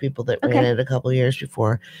couple people that ran it a couple years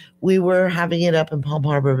before. We were having it up in Palm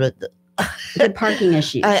Harbor, but the parking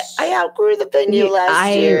issues. I outgrew the venue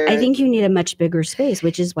last year. I think you need a much bigger space,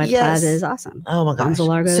 which is why Plaza is awesome. Oh my gosh.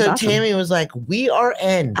 Largo is awesome. Tammy was like, "We are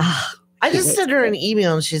in." I just sent her an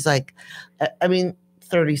email, and she's like,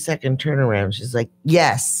 30-second turnaround. She's like,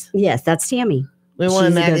 "Yes, that's Tammy. We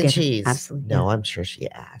want mac and cheese." Absolutely. No, I'm sure she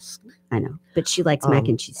asked. I know, but she likes mac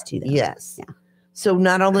and cheese too. Though. Yes. Yeah. So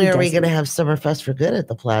not only are we going to have SummerFest for good at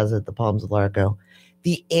the Plaza at the Palms of Largo,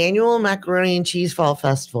 the annual Macaroni and Cheese Fall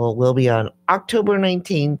Festival will be on October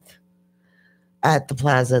 19th at the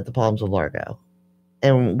Plaza at the Palms of Largo,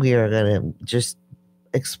 and we are going to just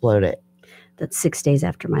explode it. That's 6 days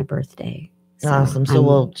after my birthday. So awesome. So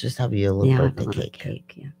we'll just have you a little birthday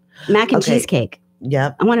cake. Yeah. Mac and cheese cake.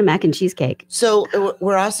 Yep. I want a mac and cheese cake. So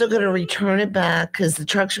we're also going to return it back because the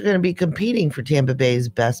trucks are going to be competing for Tampa Bay's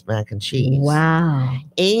best mac and cheese. Wow.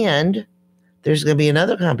 And there's going to be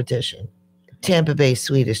another competition, Tampa Bay's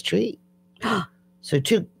sweetest treat. So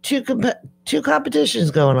two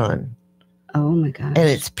competitions going on. Oh my gosh. And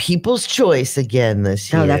it's People's Choice again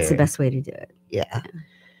this year. Oh, that's the best way to do it. Yeah.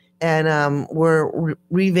 And we're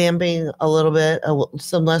revamping a little bit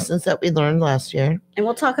some lessons that we learned last year. And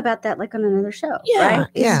we'll talk about that like on another show. Yeah. Right?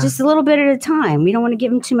 Yeah. Just a little bit at a time. We don't want to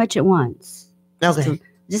give them too much at once. Okay.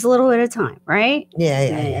 Just a little at a time, right?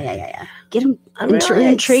 Yeah. Get them really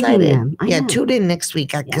intriguing them. Tune in next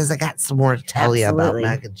week because I got some more to tell you about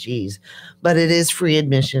mac and cheese. But it is free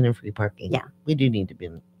admission and free parking. Yeah. We do need to be.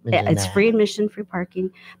 It's free admission, free parking.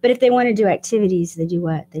 But if they want to do activities, they do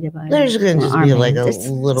what? They divide. There's going to just be like a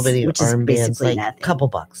little bitty armbands, like a couple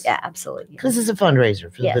bucks. Yeah, absolutely. Because it's a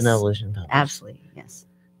fundraiser for the Benevolution Foundation. Absolutely, yes.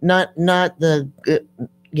 Not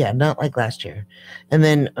like last year. And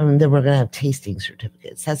then we're going to have tasting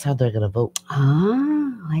certificates. That's how they're going to vote.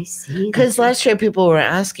 Oh, I see. Because last year people were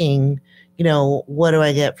asking, what do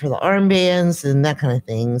I get for the armbands and that kind of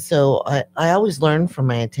thing. So I always learn from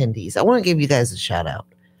my attendees. I want to give you guys a shout out.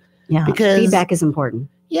 Yeah, because feedback is important.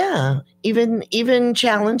 Yeah, even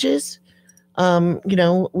challenges.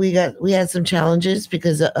 We had some challenges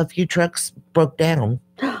because a few trucks broke down.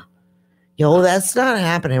 That's not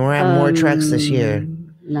happening. We're having more trucks this year.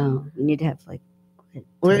 No, we need to have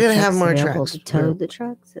we're gonna have more trucks. To tow the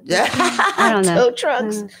trucks. I don't know. Tow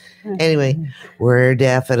trucks. Anyway, we're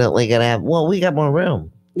definitely gonna have. Well, we got more room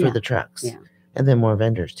for the trucks, and then more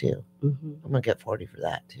vendors too. Mm-hmm. I'm gonna get 40 for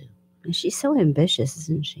that too. And she's so ambitious,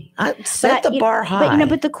 isn't she? I set the bar high.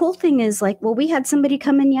 But the cool thing is, we had somebody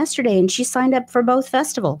come in yesterday, and she signed up for both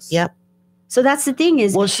festivals. Yep. So that's the thing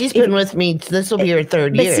is. Well, she's been with me. This will be her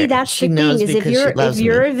third year. But see, that's the thing is, if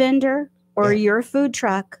you're a vendor or you're a food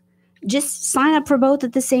truck, just sign up for both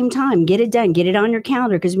at the same time. Get it done. Get it on your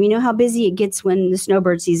calendar because we know how busy it gets when the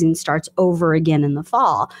snowbird season starts over again in the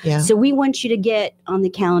fall. Yeah. So we want you to get on the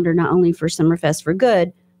calendar not only for SummerFest for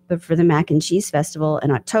good, but for the Mac and Cheese Festival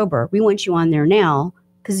in October. We want you on there now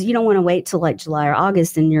because you don't want to wait till July or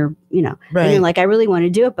August and you're, right. And you're like, I really want to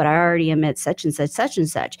do it, but I already am at such and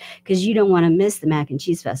such because you don't want to miss the Mac and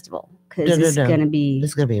Cheese Festival because it's going to be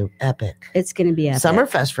epic. It's going to be epic.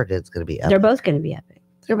 SummerFest for good is going to be epic. They're both going to be epic.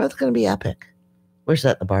 They're both going to be epic. We're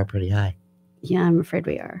setting the bar pretty high. Yeah, I'm afraid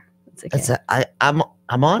we are. It's okay. I'm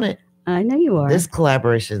on it. I know you are. This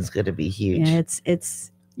collaboration is going to be huge. Yeah,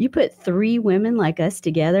 it's you put 3 women like us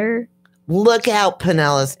together. Look out,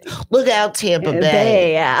 Pinellas. Look out, Tampa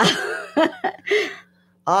Bay. Yeah.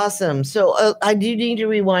 Awesome. So I do need to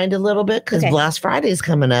rewind a little bit because Blast Friday is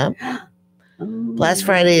coming up. Last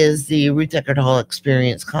Friday is the Ruth Eckerd Hall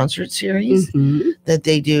Experience concert series that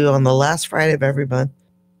they do on the last Friday of every month.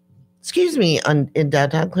 Excuse me, in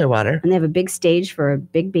downtown Clearwater. And they have a big stage for a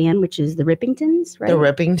big band, which is the Rippingtons, right? The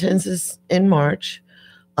Rippingtons is in March.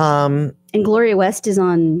 And Gloria West is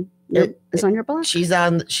on your block? She's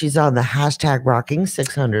on the hashtag Rocking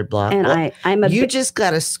 600 block. And you just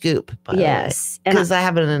got a scoop, by the way, because I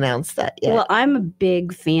haven't announced that yet. Well, I'm a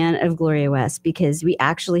big fan of Gloria West because we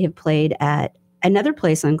actually have played at another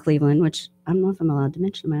place on Cleveland, which I don't know if I'm allowed to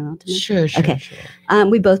mention. Am I allowed to mention? Sure. Okay. Sure.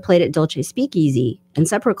 We both played at Dolce Speakeasy and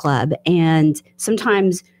Supper Club, and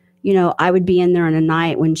sometimes, I would be in there on a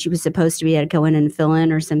night when she was supposed to be able to go in and fill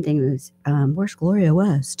in or something. It was, where's Gloria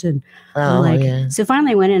West? And so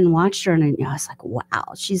finally I went in and watched her, and I was like, wow,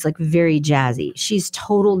 she's like very jazzy. She's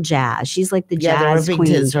total jazz. She's like the jazz the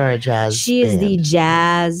queen. Are a jazz she band. Is the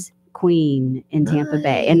jazz queen in Tampa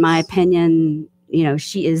Bay. In my opinion,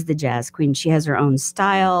 she is the jazz queen. She has her own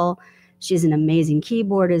style. She's an amazing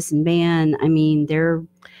keyboardist and band. I mean, they're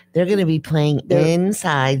going to be playing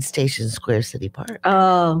inside Station Square City Park.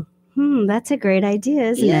 Oh, that's a great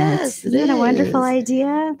idea, isn't it? Isn't that a wonderful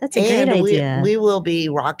idea? That's a great idea. We will be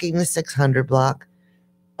rocking the 600 block.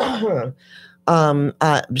 Shop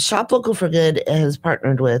Local for Good has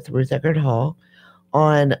partnered with Ruth Eckerd Hall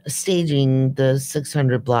on staging the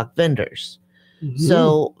 600 block vendors.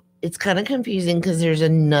 So it's kind of confusing because there's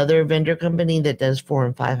another vendor company that does 400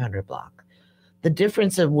 and 500 block. The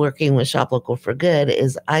difference of working with Shop Local for Good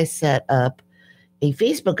is I set up a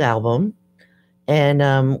Facebook album, and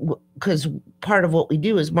because part of what we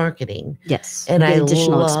do is marketing. Yes. And I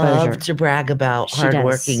additional love exposure to brag about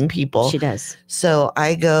hardworking people. She does. So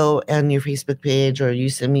I go on your Facebook page, or you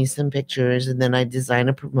send me some pictures, and then I design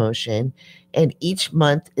a promotion. And each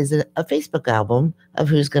month is a Facebook album of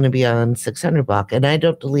who's going to be on 600 block. And I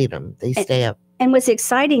don't delete them. They stay up. And what's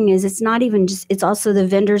exciting is it's not even just, it's also the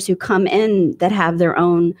vendors who come in that have their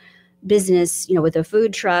own business, with a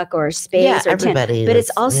food truck or a space or everybody. But it's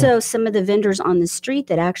also some of the vendors on the street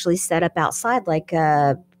that actually set up outside, like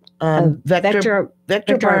Vector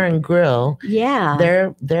Bar and Grill. Yeah.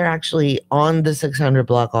 They're actually on the 600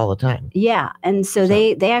 block all the time. Yeah. And so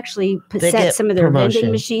they actually set some of their vending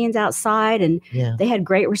machines outside, and they had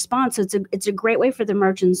great response. So it's a great way for the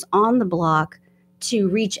merchants on the block to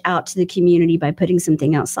reach out to the community by putting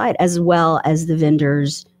something outside, as well as the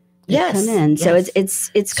vendors come in. So it's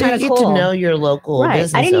kind of cool. You get to know your local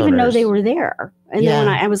business I didn't even know owners. they were there. And then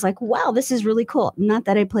I was like, wow, this is really cool. Not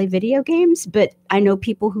that I play video games, but I know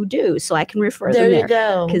people who do, so I can refer them there. There you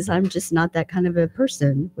go. Because I'm just not that kind of a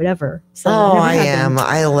person, whatever. So I am.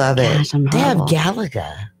 I love it. Gosh, they have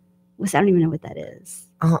Galaga. I don't even know what that is.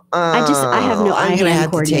 I have no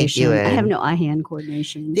eye-hand coordination. I have no eye-hand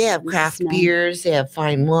coordination. They have craft beers. They have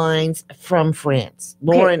fine wines from France.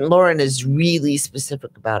 Lauren is really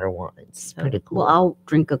specific about her wines. It's pretty cool. Well, I'll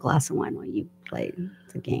drink a glass of wine while you play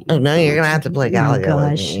the game. Oh no, you're gonna have to play Galaga. Oh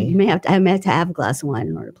gosh, I may have to have a glass of wine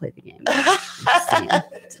in order to play the game.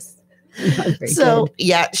 So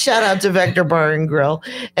shout out to Vector Bar and Grill.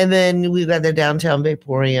 And then we've got the Downtown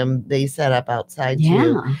Vaporium. They set up outside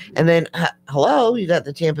too. And then you got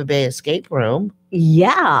the Tampa Bay Escape Room.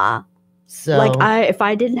 Yeah. So if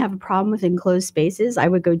I didn't have a problem with enclosed spaces, I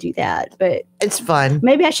would go do that. But it's fun.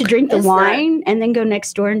 Maybe I should drink the wine and then go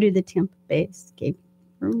next door and do the Tampa Bay Escape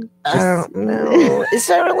Room. I don't know. It's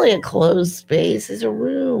not really a closed space. It's a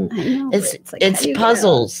room. I know, it's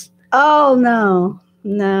puzzles. Oh no.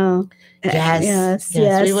 Yes.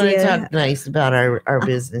 We want to talk nice about our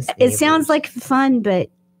business. It sounds like fun, but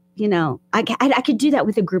I could do that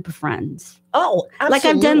with a group of friends. Oh, absolutely. Like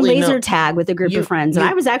I've done laser tag with a group of friends, and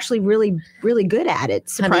I was actually really, really good at it.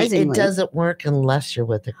 Surprisingly, honey, it doesn't work unless you're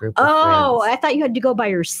with a group of friends. Oh, I thought you had to go by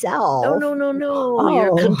yourself. No. Oh.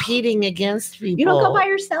 You're competing against people. You don't go by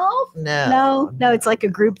yourself? No. It's like a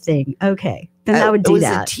group thing. Okay. Then I would do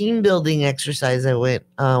that. It was a team building exercise I went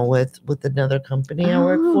with another company I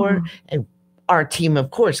work for. And our team,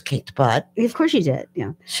 of course, kicked butt. Of course you did.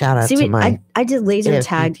 Yeah. Shout out to my I did laser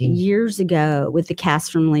tag years ago with the cast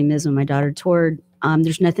from Les Mis when my daughter toured.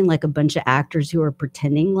 There's nothing like a bunch of actors who are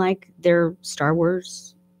pretending like they're Star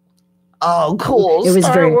Wars. Oh, cool. It was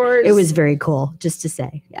very cool, just to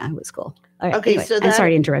say. Yeah, it was cool. All right, okay, anyway, so I'm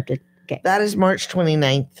sorry to interrupt it. Okay. That is March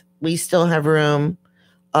 29th. We still have room.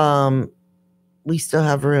 We still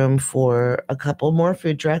have room for a couple more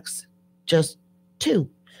food trucks, just 2.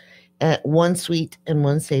 One sweet and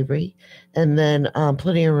one savory, and then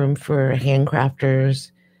plenty of room for handcrafters.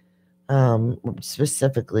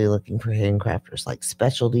 Specifically looking for handcrafters like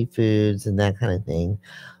specialty foods and that kind of thing.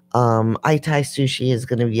 Aitai Sushi is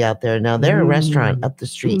going to be out there now. They're a restaurant up the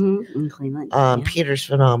street. In Cleveland. Peter's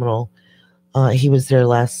phenomenal. He was there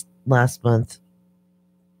last month.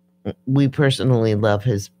 We personally love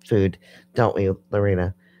his food, don't we,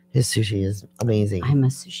 Lorena? His sushi is amazing. I'm a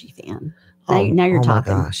sushi fan. Now you're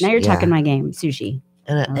talking. My gosh. Now you're talking my game, sushi.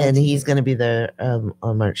 And he's going to be there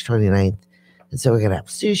on March 29th. And so we're going to have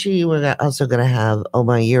sushi. We're also going to have Oh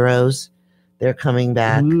My Euros. They're coming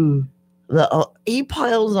back. He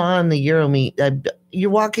piles on the Euro meat. You're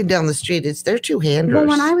walking down the street. They're two-handers. Well,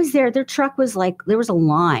 when I was there, their truck was there was a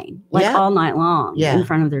line all night long in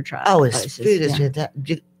front of their truck. Oh, his food is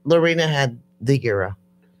fantastic. Lorena had the Euro.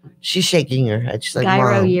 She's shaking her head. She's like,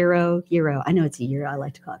 Gyro, Mom. Euro. I know it's a Euro. I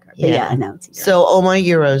like to call it. But yeah, I know it's a Euro. So Oh My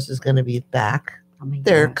Euros is going to be back.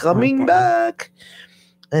 They're coming back.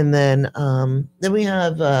 And then we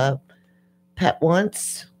have Pet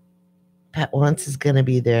Wants. Pet Wants is going to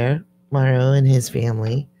be there. Mario and his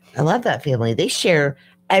family. I love that family. They share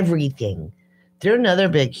everything. They're another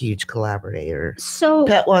big, huge collaborator. So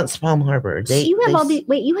Pet Wants Palm Harbor. You have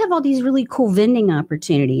all these really cool vending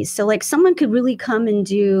opportunities. So someone could really come and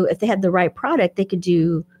do, if they had the right product, they could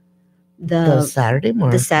do the Saturday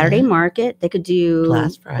market. The Saturday market. They could do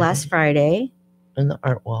Last Friday. And the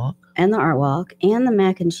art walk. And the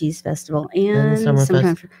mac and cheese festival. And the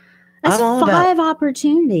SummerFest. That's 5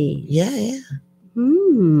 opportunities. Yeah.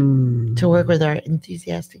 To work with our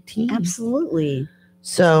enthusiastic team. Absolutely.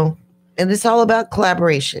 So, and it's all about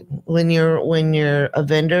collaboration. When you're a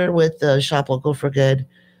vendor with the Shop Local for Good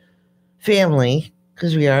family,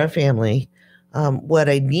 because we are a family, what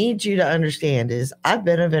I need you to understand is I've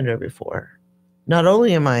been a vendor before. Not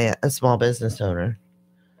only am I a small business owner,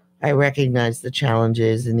 I recognize the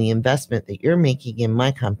challenges and the investment that you're making in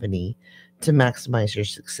my company to maximize your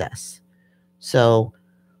success. So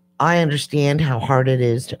I understand how hard it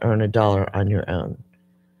is to earn $1 on your own.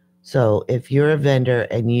 So if you're a vendor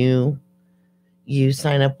and you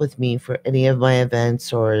sign up with me for any of my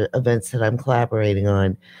events or events that I'm collaborating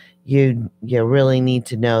on, you really need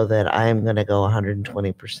to know that I'm going to go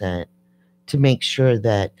 120% to make sure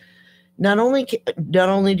that not only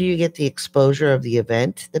do you get the exposure of the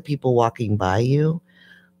event, the people walking by you,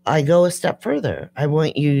 I go a step further. I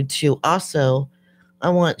want you to also, I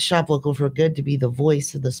want Shop Local for Good to be the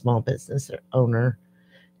voice of the small business owner.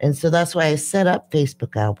 And so that's why I set up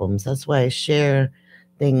Facebook albums. That's why I share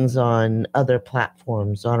things on other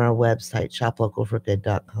platforms, on our website,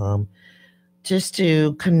 shoplocalforgood.com, just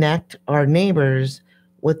to connect our neighbors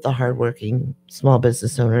with the hardworking small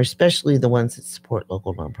business owners, especially the ones that support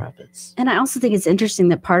local nonprofits. And I also think it's interesting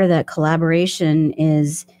that part of that collaboration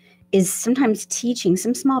is sometimes teaching.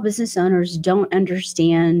 Some small business owners don't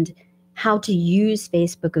understand how to use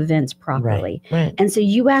Facebook events properly. Right. And so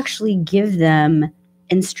you actually give them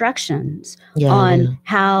instructions on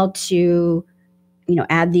how to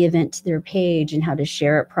add the event to their page and how to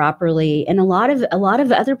share it properly. And a lot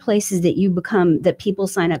of other places that people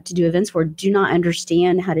sign up to do events for do not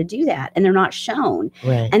understand how to do that, and they're not shown.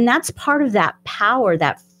 Right. And that's part of that power,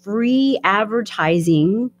 that free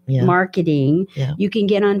advertising marketing you can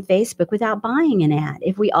get on Facebook without buying an ad.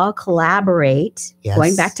 If we all collaborate,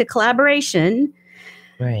 going back to collaboration,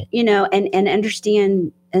 right? And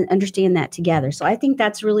understand that together. So I think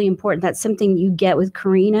that's really important. That's something you get with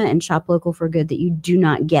Karena and Shop Local for Good that you do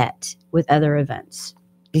not get with other events.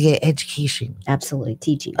 You get education. Absolutely.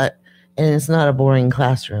 Teaching. And it's not a boring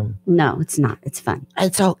classroom. No, it's not. It's fun.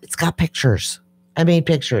 It's got pictures. I made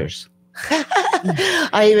pictures.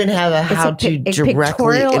 I even have a how to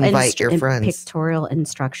directly invite your friends. Pictorial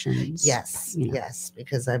instructions. Yes. Yes,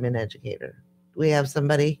 because I'm an educator. We have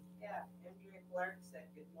somebody?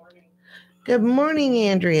 Good morning,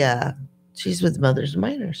 Andrea. She's with Mothers and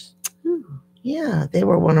Minors. Yeah, they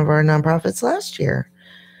were one of our nonprofits last year.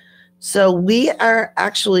 So we are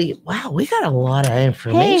actually, we got a lot of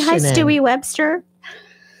information. Hey, hi, Stewie Webster.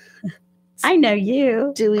 I know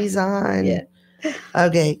you. Stewie's on. Yeah.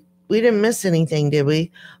 Okay, we didn't miss anything, did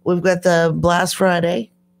we? We've got the Blast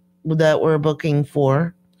Friday that we're booking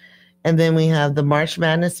for. And then we have the March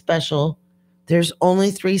Madness special. There's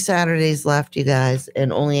only 3 Saturdays left, you guys,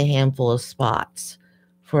 and only a handful of spots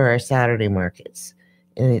for our Saturday markets.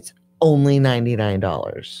 And it's only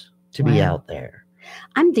 $99 to be out there.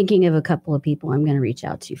 I'm thinking of a couple of people I'm going to reach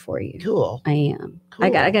out to for you. Cool. I am. Cool.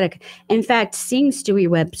 I got. In fact, seeing Stewie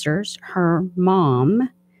Webster's, her mom,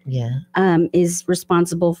 is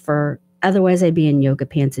responsible for. Otherwise, I'd be in yoga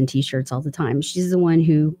pants and t-shirts all the time. She's the one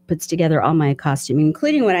who puts together all my costuming,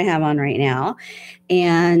 including what I have on right now,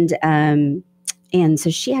 and And so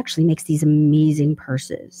she actually makes these amazing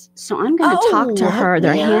purses. So I'm going to talk to her.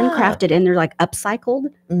 They're handcrafted and they're like upcycled.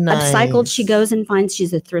 Nice. Upcycled. She goes and finds,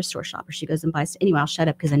 she's a thrift store shopper. She goes and buys. Anyway, I'll shut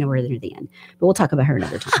up because I know we're near the end. But we'll talk about her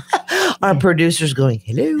another time. Our producer's going,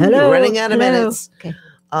 hello. We're running out of minutes. Okay.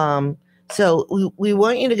 So we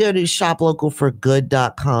want you to go to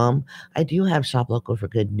shoplocalforgood.com. I do have Shop Local for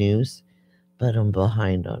Good news, but I'm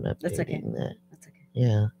behind on updating That's okay. that. That's okay.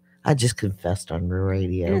 Yeah. I just confessed on the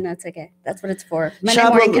radio. Yeah, that's okay. That's what it's for. Monday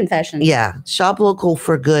morning confession. Yeah.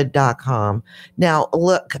 Shoplocalforgood.com. Now,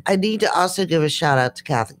 look, I need to also give a shout out to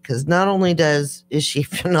Kathy because not only is she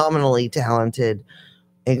phenomenally talented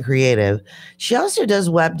and creative, she also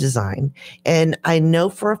does web design. And I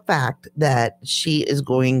know for a fact that she is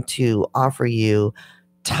going to offer you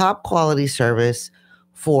top quality service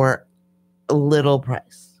for a little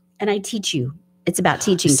price. And I teach you. It's about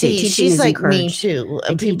teaching too. Teaching she's like encouraged.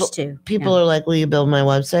 Me too. People are like, will you build my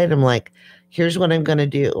website? I'm like, here's what I'm going to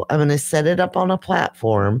do. I'm going to set it up on a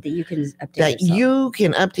platform that you can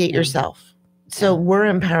update yourself. So we're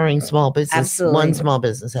empowering small business, one small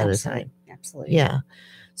business at a time. Absolutely. Yeah.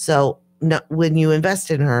 So when you invest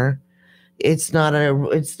in her, it's not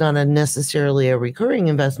necessarily a recurring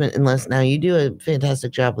investment unless now you do a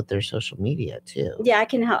fantastic job with their social media too. Yeah, I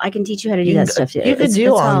can help. I can teach you how to do that stuff too. You can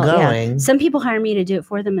do ongoing. Some people hire me to do it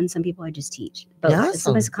for them, and some people I just teach. But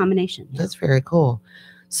awesome. It's a combination. Yeah. That's very cool.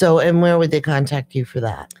 So, and where would they contact you for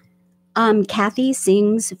that? Kathy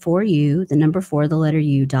sings for you, the number 4, the letter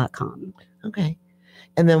U.com. Okay.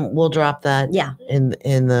 And then we'll drop that in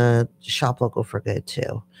the Shop Local for Good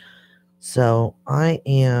too. So I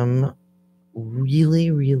am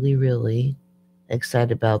really, really, really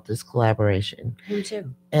excited about this collaboration. Me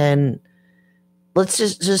too. And let's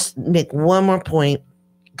just make one more point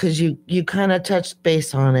because you kind of touched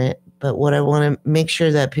base on it. But what I want to make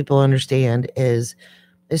sure that people understand is,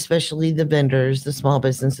 especially the vendors, the small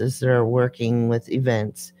businesses that are working with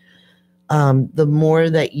events, the more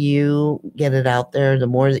that you get it out there, the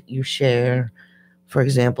more that you share. For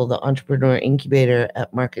example, the Entrepreneur Incubator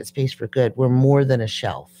at Market Space for Good, we're more than a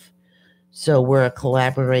shelf. So we're a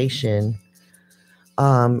collaboration.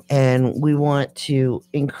 And we want to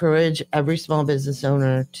encourage every small business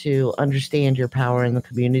owner to understand your power in the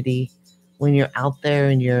community. When you're out there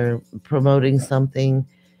and you're promoting something,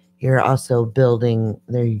 you're also building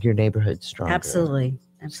your neighborhood stronger. Absolutely.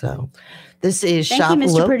 So this is Thank Shop you,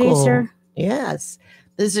 Mr. Local. Producer. Yes.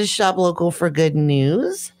 This is Shop Local for Good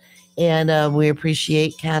News. And we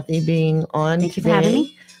appreciate Kathy being on Thank today. you for having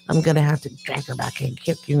me. I'm going to have to drag her back and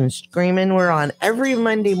kick you and screaming. We're on every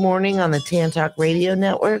Monday morning on the Tan Talk Radio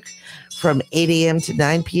Network from 8 a.m. to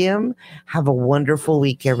 9 p.m. Have a wonderful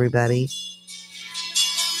week, everybody.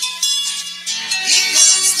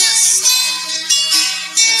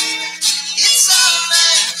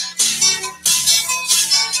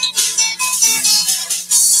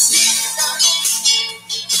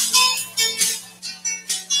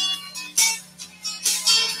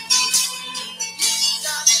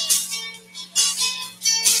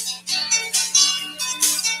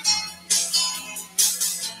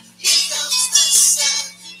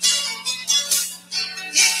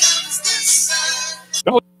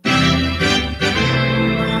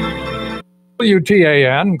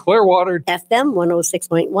 WTAN, Clearwater, FM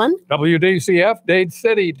 106.1, WDCF, Dade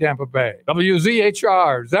City, Tampa Bay,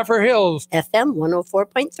 WZHR, Zephyr Hills, FM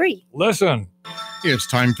 104.3. Listen. It's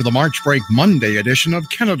time for the March Break Monday edition of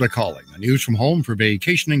Canada Calling, the news from home for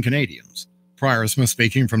vacationing Canadians. Prior Smith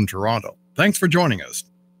speaking from Toronto. Thanks for joining us.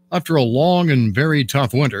 After a long and very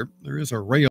tough winter, there is a ray